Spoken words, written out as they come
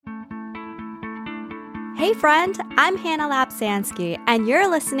Hey friend, I'm Hannah Lapsansky, and you're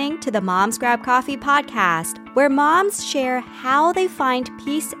listening to the Moms Grab Coffee podcast, where moms share how they find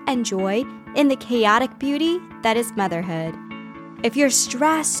peace and joy in the chaotic beauty that is motherhood. If you're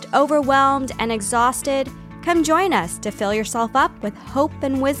stressed, overwhelmed, and exhausted, come join us to fill yourself up with hope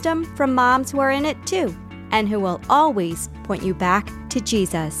and wisdom from moms who are in it too, and who will always point you back to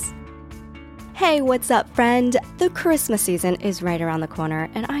Jesus. Hey, what's up, friend? The Christmas season is right around the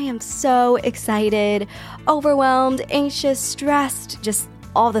corner, and I am so excited, overwhelmed, anxious, stressed, just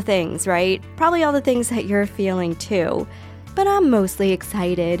all the things, right? Probably all the things that you're feeling too. But I'm mostly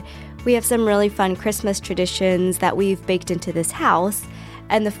excited. We have some really fun Christmas traditions that we've baked into this house,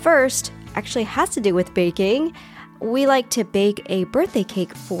 and the first actually has to do with baking. We like to bake a birthday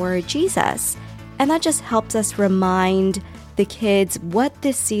cake for Jesus, and that just helps us remind the kids what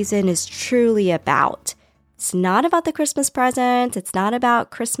this season is truly about. It's not about the Christmas presents. It's not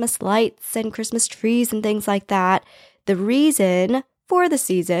about Christmas lights and Christmas trees and things like that. The reason for the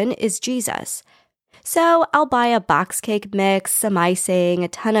season is Jesus. So I'll buy a box cake mix, some icing, a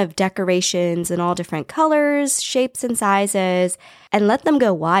ton of decorations in all different colors, shapes, and sizes, and let them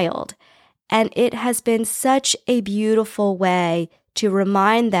go wild. And it has been such a beautiful way to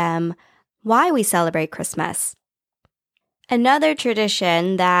remind them why we celebrate Christmas. Another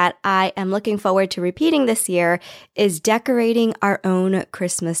tradition that I am looking forward to repeating this year is decorating our own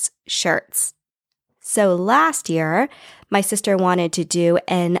Christmas shirts. So last year, my sister wanted to do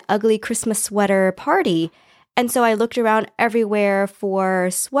an ugly Christmas sweater party. And so I looked around everywhere for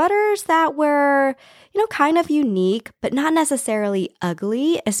sweaters that were, kind of unique, but not necessarily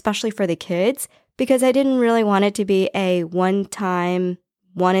ugly, especially for the kids, because I didn't really want it to be a one-time,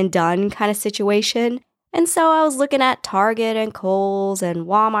 one-and-done kind of situation. And so I was looking at Target and Kohl's and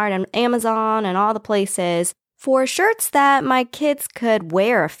Walmart and Amazon and all the places for shirts that my kids could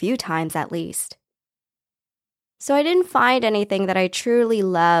wear a few times at least. So I didn't find anything that I truly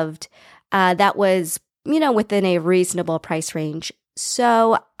loved that was, within a reasonable price range.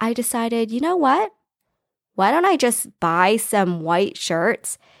 So I decided, you know what? Why don't I just buy some white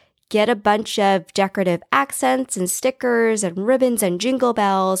shirts, get a bunch of decorative accents and stickers and ribbons and jingle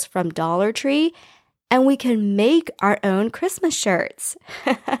bells from Dollar Tree, and we can make our own Christmas shirts.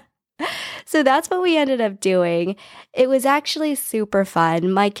 So that's what we ended up doing. It was actually super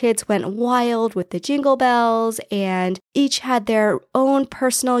fun. My kids went wild with the jingle bells, and each had their own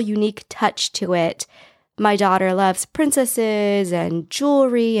personal, unique touch to it. My daughter loves princesses and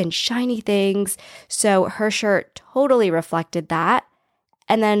jewelry and shiny things, so her shirt totally reflected that.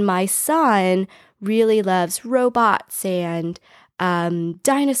 And then my son really loves robots and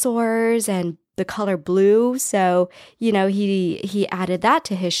dinosaurs and the color blue, so, he added that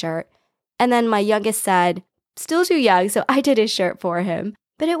to his shirt. And then my youngest son, still too young, so I did his shirt for him.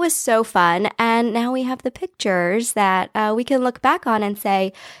 But it was so fun, and now we have the pictures that we can look back on and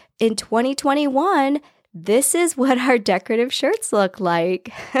say, in 2021, this is what our decorative shirts look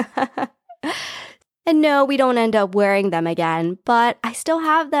like. And no, we don't end up wearing them again, but I still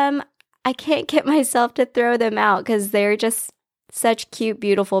have them. I can't get myself to throw them out because they're just such cute,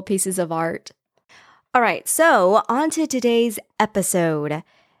 beautiful pieces of art. All right, so on to today's episode.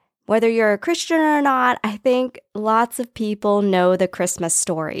 Whether you're a Christian or not, I think lots of people know the Christmas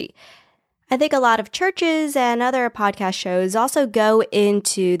story. I think a lot of churches and other podcast shows also go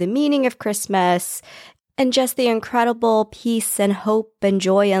into the meaning of Christmas and just the incredible peace and hope and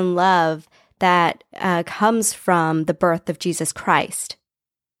joy and love that comes from the birth of Jesus Christ.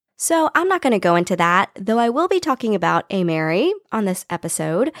 So I'm not going to go into that, though I will be talking about a Mary on this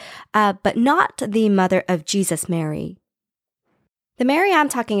episode, but not the mother of Jesus, Mary. The Mary I'm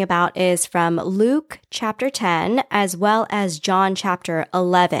talking about is from Luke chapter 10, as well as John chapter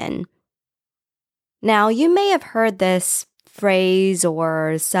 11. Now, you may have heard this phrase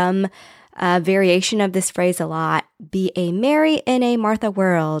or some variation of this phrase a lot, be a Mary in a Martha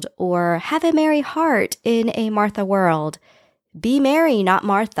world, or have a Mary heart in a Martha world. Be Mary, not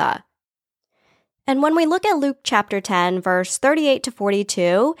Martha. And when we look at Luke chapter 10, verse 38 to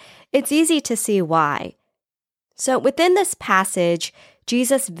 42, it's easy to see why. So within this passage,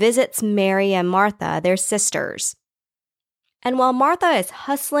 Jesus visits Mary and Martha, their sisters. And while Martha is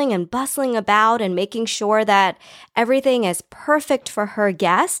hustling and bustling about and making sure that everything is perfect for her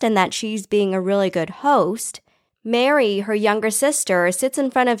guest and that she's being a really good host, Mary, her younger sister, sits in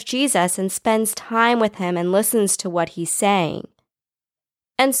front of Jesus and spends time with him and listens to what he's saying.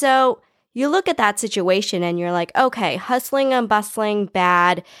 And so you look at that situation and you're like, okay, hustling and bustling,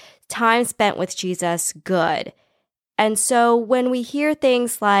 bad. Time spent with Jesus, good. And so when we hear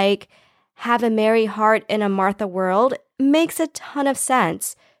things like, have a Mary heart in a Martha world, makes a ton of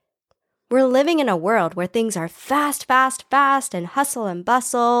sense. We're living in a world where things are fast, fast, fast, and hustle and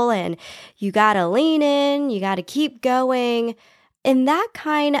bustle, and you gotta lean in, you gotta keep going. In that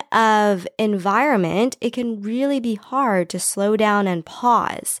kind of environment, it can really be hard to slow down and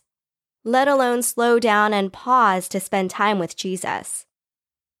pause, let alone slow down and pause to spend time with Jesus.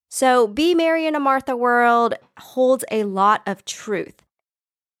 So, Be Mary in a Martha world holds a lot of truth.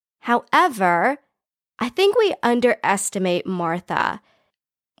 However, I think we underestimate Martha.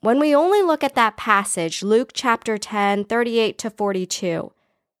 When we only look at that passage, Luke chapter 10, 38 to 42,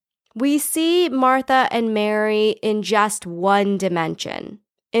 we see Martha and Mary in just one dimension,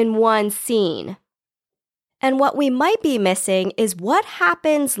 in one scene. And what we might be missing is what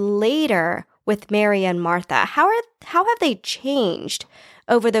happens later with Mary and Martha. How have they changed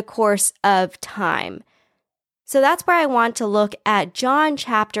over the course of time? So that's where I want to look at John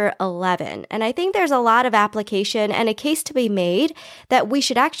chapter 11. And I think there's a lot of application and a case to be made that we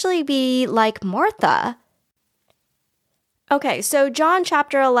should actually be like Martha. Okay, so John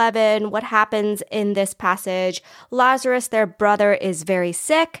chapter 11, what happens in this passage? Lazarus, their brother, is very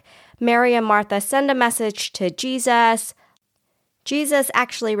sick. Mary and Martha send a message to Jesus. Jesus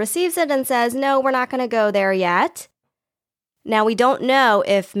actually receives it and says, no, we're not going to go there yet. Now, we don't know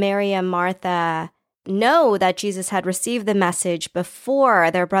if Mary and Martha know that Jesus had received the message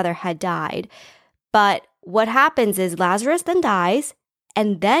before their brother had died. But what happens is Lazarus then dies,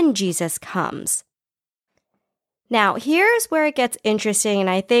 and then Jesus comes. Now, here's where it gets interesting,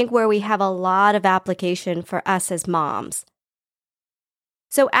 and I think where we have a lot of application for us as moms.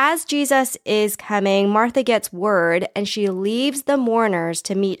 So as Jesus is coming, Martha gets word, and she leaves the mourners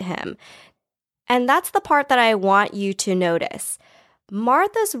to meet him. And that's the part that I want you to notice.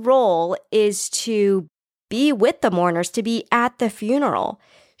 Martha's role is to be with the mourners, to be at the funeral.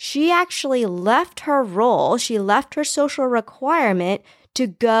 She actually left her role, she left her social requirement to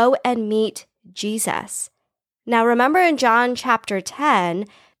go and meet Jesus. Now remember in John chapter 10,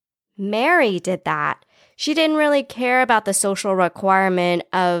 Mary did that. She didn't really care about the social requirement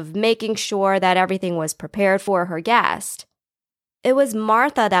of making sure that everything was prepared for her guest. It was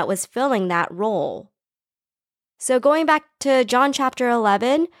Martha that was filling that role. So going back to John chapter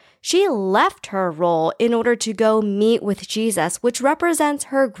 11, she left her role in order to go meet with Jesus, which represents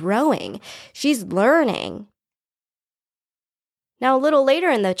her growing. She's learning. Now, a little later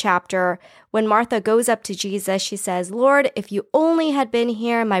in the chapter, when Martha goes up to Jesus, she says, Lord, if you only had been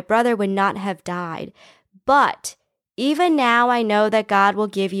here, my brother would not have died. But even now, I know that God will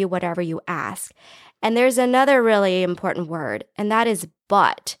give you whatever you ask. And there's another really important word, and that is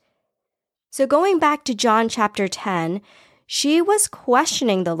but. So going back to John chapter 10, she was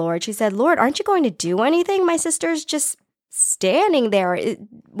questioning the Lord. She said, Lord, aren't you going to do anything? My sister's just standing there.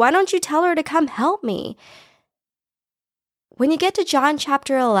 Why don't you tell her to come help me? When you get to John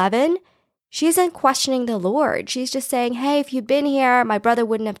chapter 11, she isn't questioning the Lord. She's just saying, hey, if you'd been here, my brother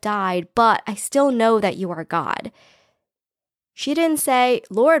wouldn't have died, but I still know that you are God. She didn't say,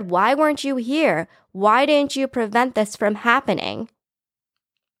 Lord, why weren't you here? Why didn't you prevent this from happening?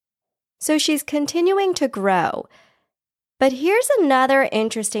 So she's continuing to grow. But here's another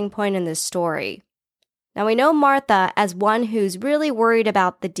interesting point in this story. Now we know Martha as one who's really worried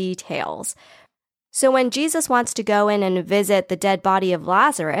about the details. So when Jesus wants to go in and visit the dead body of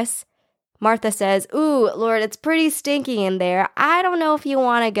Lazarus, Martha says, ooh, Lord, it's pretty stinky in there. I don't know if you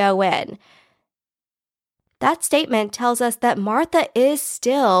want to go in. That statement tells us that Martha is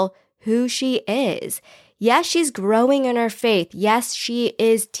still who she is. Yes, she's growing in her faith. Yes, she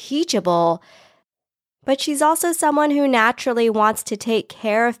is teachable. But she's also someone who naturally wants to take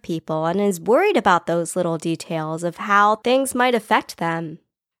care of people and is worried about those little details of how things might affect them.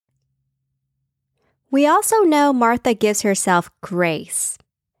 We also know Martha gives herself grace.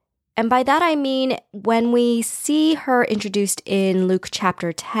 And by that I mean when we see her introduced in Luke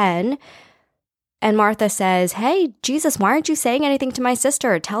chapter 10, and Martha says, hey, Jesus, why aren't you saying anything to my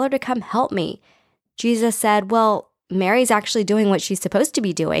sister? Tell her to come help me. Jesus said, well, Mary's actually doing what she's supposed to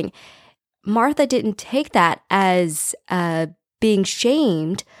be doing. Martha didn't take that as being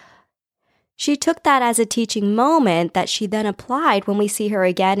shamed. She took that as a teaching moment that she then applied when we see her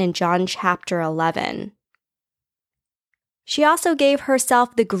again in John chapter 11. She also gave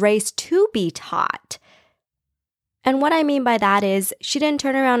herself the grace to be taught. And what I mean by that is she didn't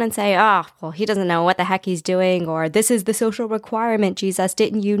turn around and say, oh, well, he doesn't know what the heck he's doing, or this is the social requirement, Jesus,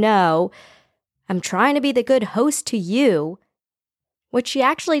 didn't you know? I'm trying to be the good host to you. What she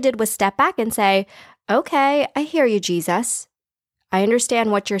actually did was step back and say, okay, I hear you, Jesus. I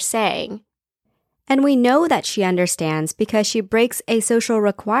understand what you're saying. And we know that she understands because she breaks a social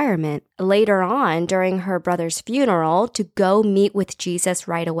requirement later on during her brother's funeral to go meet with Jesus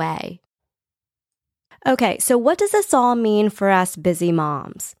right away. Okay, so what does this all mean for us busy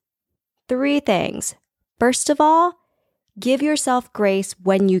moms? 3 things. First of all, give yourself grace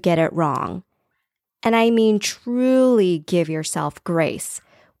when you get it wrong. And I mean truly give yourself grace,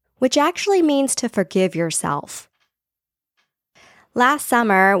 which actually means to forgive yourself. Last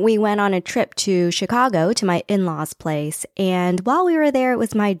summer, we went on a trip to Chicago to my in-laws' place, and while we were there, it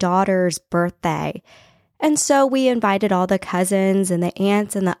was my daughter's birthday. And so we invited all the cousins and the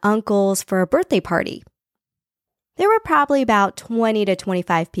aunts and the uncles for a birthday party. There were probably about 20 to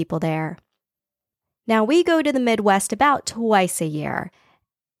 25 people there. Now, we go to the Midwest about twice a year.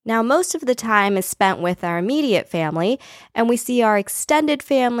 Now, most of the time is spent with our immediate family, and we see our extended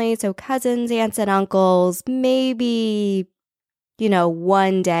family, so cousins, aunts, and uncles, maybe,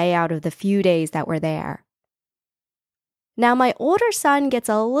 one day out of the few days that we're there. Now, my older son gets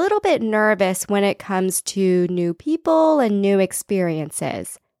a little bit nervous when it comes to new people and new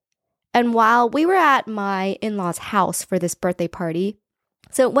experiences. And while we were at my in-laws' house for this birthday party,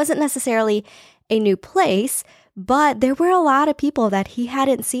 so it wasn't necessarily a new place, but there were a lot of people that he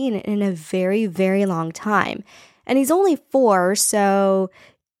hadn't seen in a very, very long time. And he's only 4,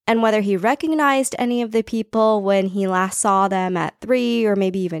 and whether he recognized any of the people when he last saw them at 3 or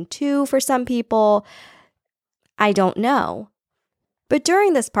maybe even 2 for some people, I don't know. But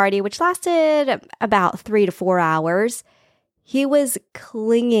during this party, which lasted about 3 to 4 hours, he was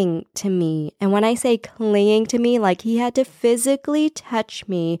clinging to me. And when I say clinging to me, like he had to physically touch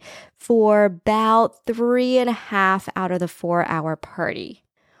me for about 3.5 out of the 4-hour party,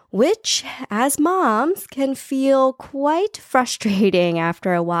 which as moms can feel quite frustrating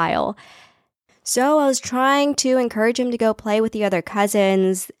after a while. So I was trying to encourage him to go play with the other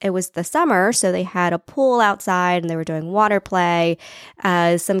cousins. It was the summer, so they had a pool outside and they were doing water play.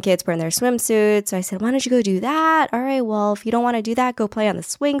 Some kids were in their swimsuits. So I said, why don't you go do that? All right, well, if you don't want to do that, go play on the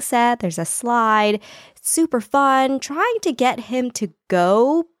swing set. There's a slide. It's super fun. Trying to get him to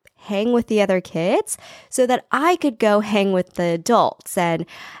go hang with the other kids so that I could go hang with the adults and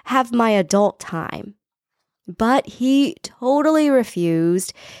have my adult time. But he totally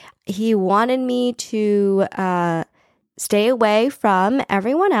refused. He wanted me to stay away from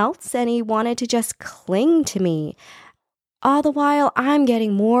everyone else, and he wanted to just cling to me. All the while, I'm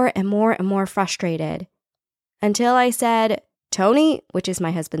getting more and more and more frustrated. Until I said, Tony, which is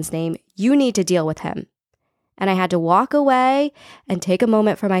my husband's name, you need to deal with him. And I had to walk away and take a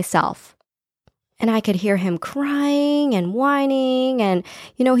moment for myself. And I could hear him crying and whining, and,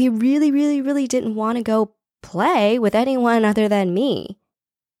 he really, really, really didn't want to go play with anyone other than me.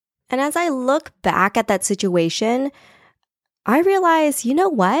 And as I look back at that situation, I realize, you know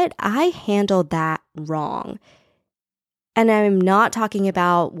what? I handled that wrong. And I'm not talking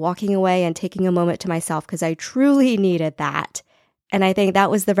about walking away and taking a moment to myself because I truly needed that. And I think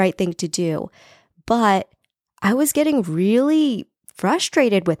that was the right thing to do. But I was getting really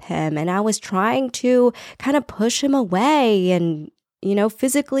frustrated with him, and I was trying to kind of push him away and,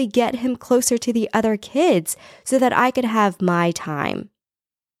 physically get him closer to the other kids so that I could have my time.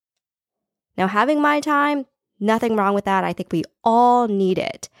 Now, having my time, nothing wrong with that. I think we all need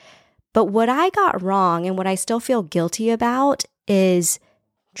it. But what I got wrong and what I still feel guilty about is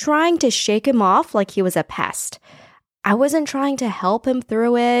trying to shake him off like he was a pest. I wasn't trying to help him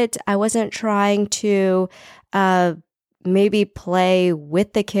through it. I wasn't trying to maybe play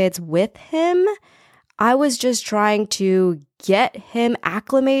with the kids with him. I was just trying to get him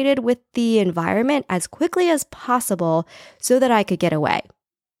acclimated with the environment as quickly as possible so that I could get away.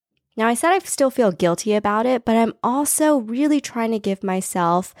 Now, I said I still feel guilty about it, but I'm also really trying to give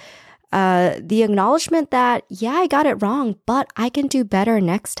myself the acknowledgement that, yeah, I got it wrong, but I can do better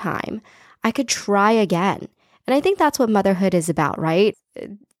next time. I could try again. And I think that's what motherhood is about, right?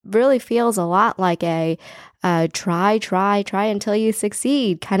 It really feels a lot like a try until you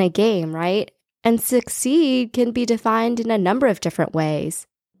succeed kind of game, right? And succeed can be defined in a number of different ways.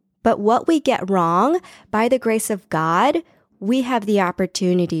 But what we get wrong, by the grace of God, we have the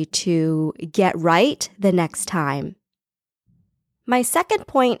opportunity to get right the next time. My second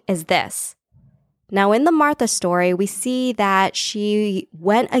point is this. Now, in the Martha story, we see that she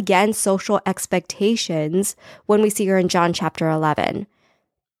went against social expectations when we see her in John chapter 11.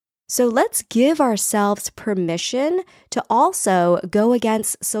 So let's give ourselves permission to also go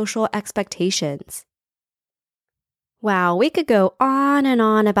against social expectations. Wow, we could go on and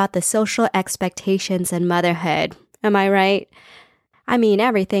on about the social expectations in motherhood. Am I right? I mean,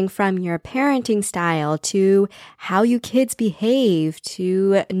 everything from your parenting style to how you kids behave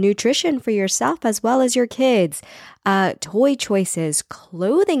to nutrition for yourself as well as your kids, toy choices,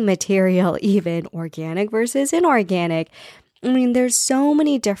 clothing material, even organic versus inorganic, I mean, there's so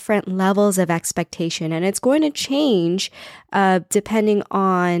many different levels of expectation, and it's going to change depending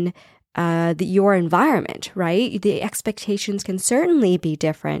on your environment, right? The expectations can certainly be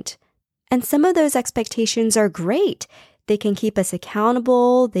different. And some of those expectations are great. They can keep us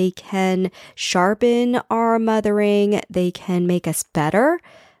accountable. They can sharpen our mothering. They can make us better.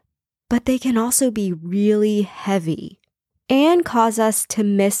 But they can also be really heavy and cause us to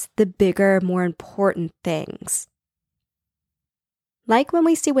miss the bigger, more important things. Like when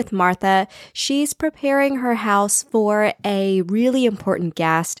we see with Martha, she's preparing her house for a really important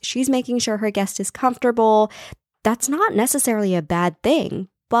guest. She's making sure her guest is comfortable. That's not necessarily a bad thing,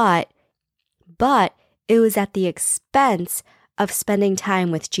 but it was at the expense of spending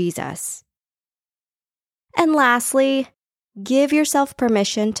time with Jesus. And lastly, give yourself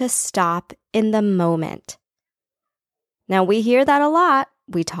permission to stop in the moment. Now, we hear that a lot.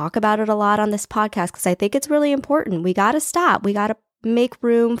 We talk about it a lot on this podcast because I think it's really important. We got to stop. We got to make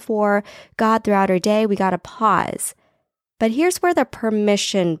room for God throughout our day. We got to pause. But here's where the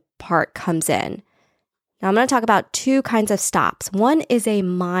permission part comes in. Now, I'm going to talk about two kinds of stops. One is a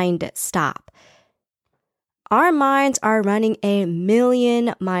mind stop. Our minds are running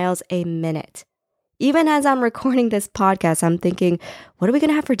 1,000,000 miles a minute. Even as I'm recording this podcast, I'm thinking, what are we going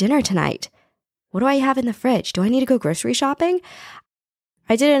to have for dinner tonight? What do I have in the fridge? Do I need to go grocery shopping?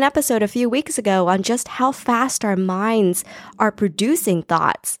 I did an episode a few weeks ago on just how fast our minds are producing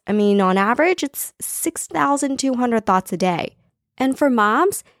thoughts. I mean, on average, it's 6,200 thoughts a day. And for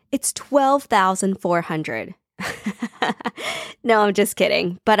moms, it's 12,400. No, I'm just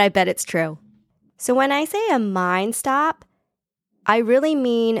kidding, but I bet it's true. So when I say a mind stop, I really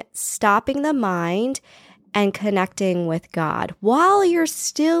mean stopping the mind and connecting with God while you're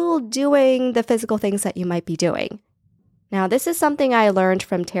still doing the physical things that you might be doing. Now, this is something I learned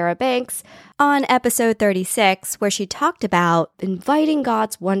from Tara Banks on episode 36, where she talked about inviting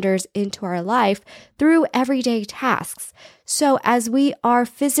God's wonders into our life through everyday tasks. So as we are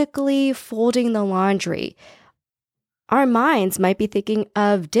physically folding the laundry, our minds might be thinking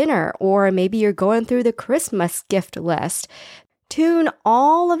of dinner, or maybe you're going through the Christmas gift list. Tune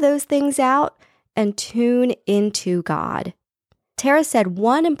all of those things out and tune into God. Tara said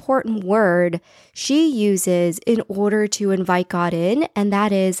one important word she uses in order to invite God in, and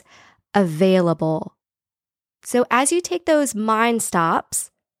that is available. So as you take those mind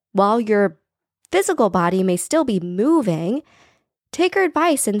stops, while your physical body may still be moving, take her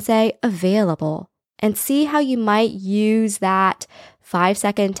advice and say available, and see how you might use that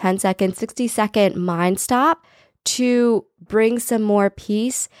 5-second, 10-second, 60-second mind stop to bring some more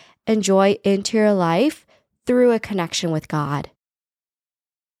peace and joy into your life through a connection with God.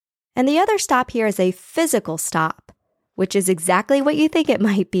 And the other stop here is a physical stop, which is exactly what you think it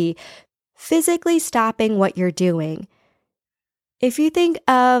might be, physically stopping what you're doing. If you think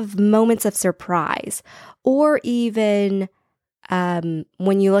of moments of surprise, or even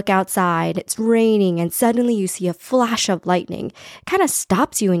when you look outside, it's raining and suddenly you see a flash of lightning, it kind of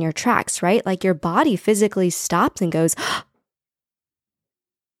stops you in your tracks, right? Like your body physically stops and goes,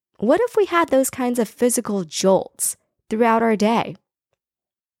 what if we had those kinds of physical jolts throughout our day?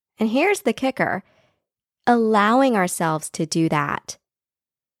 And here's the kicker, allowing ourselves to do that.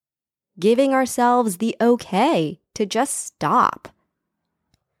 Giving ourselves the okay to just stop.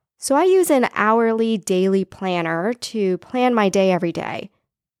 So I use an hourly daily planner to plan my day every day.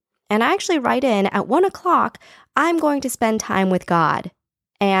 And I actually write in at 1 o'clock, I'm going to spend time with God.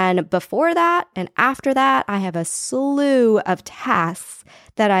 And before that and after that, I have a slew of tasks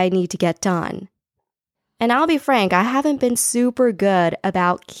that I need to get done. And I'll be frank, I haven't been super good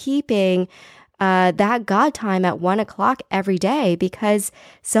about keeping that God time at 1 o'clock every day, because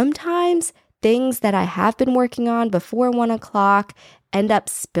sometimes things that I have been working on before 1 o'clock end up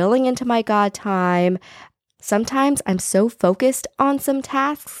spilling into my God time. Sometimes I'm so focused on some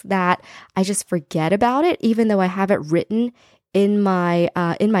tasks that I just forget about it, even though I have it written in my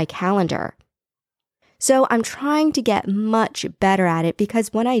calendar. So I'm trying to get much better at it,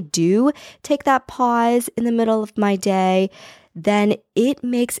 because when I do take that pause in the middle of my day, then it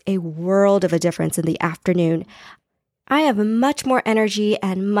makes a world of a difference in the afternoon. I have much more energy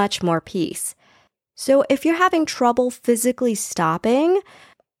and much more peace. So if you're having trouble physically stopping,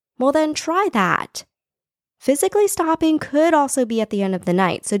 well then try that. Physically stopping could also be at the end of the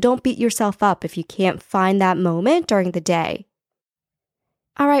night, so don't beat yourself up if you can't find that moment during the day.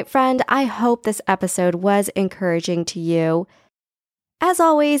 All right, friend, I hope this episode was encouraging to you. As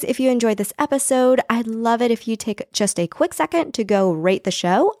always, if you enjoyed this episode, I'd love it if you take just a quick second to go rate the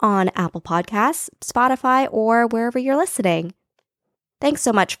show on Apple Podcasts, Spotify, or wherever you're listening. Thanks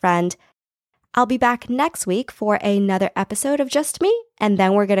so much, friend. I'll be back next week for another episode of Just Me, and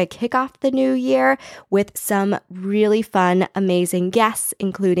then we're going to kick off the new year with some really fun, amazing guests,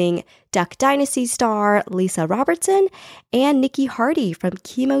 including Duck Dynasty star Lisa Robertson and Nikki Hardy from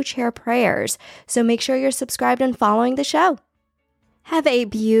Chemo Chair Prayers. So make sure you're subscribed and following the show. Have a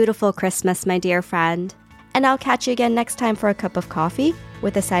beautiful Christmas, my dear friend, and I'll catch you again next time for a cup of coffee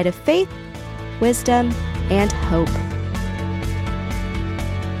with a side of faith, wisdom, and hope.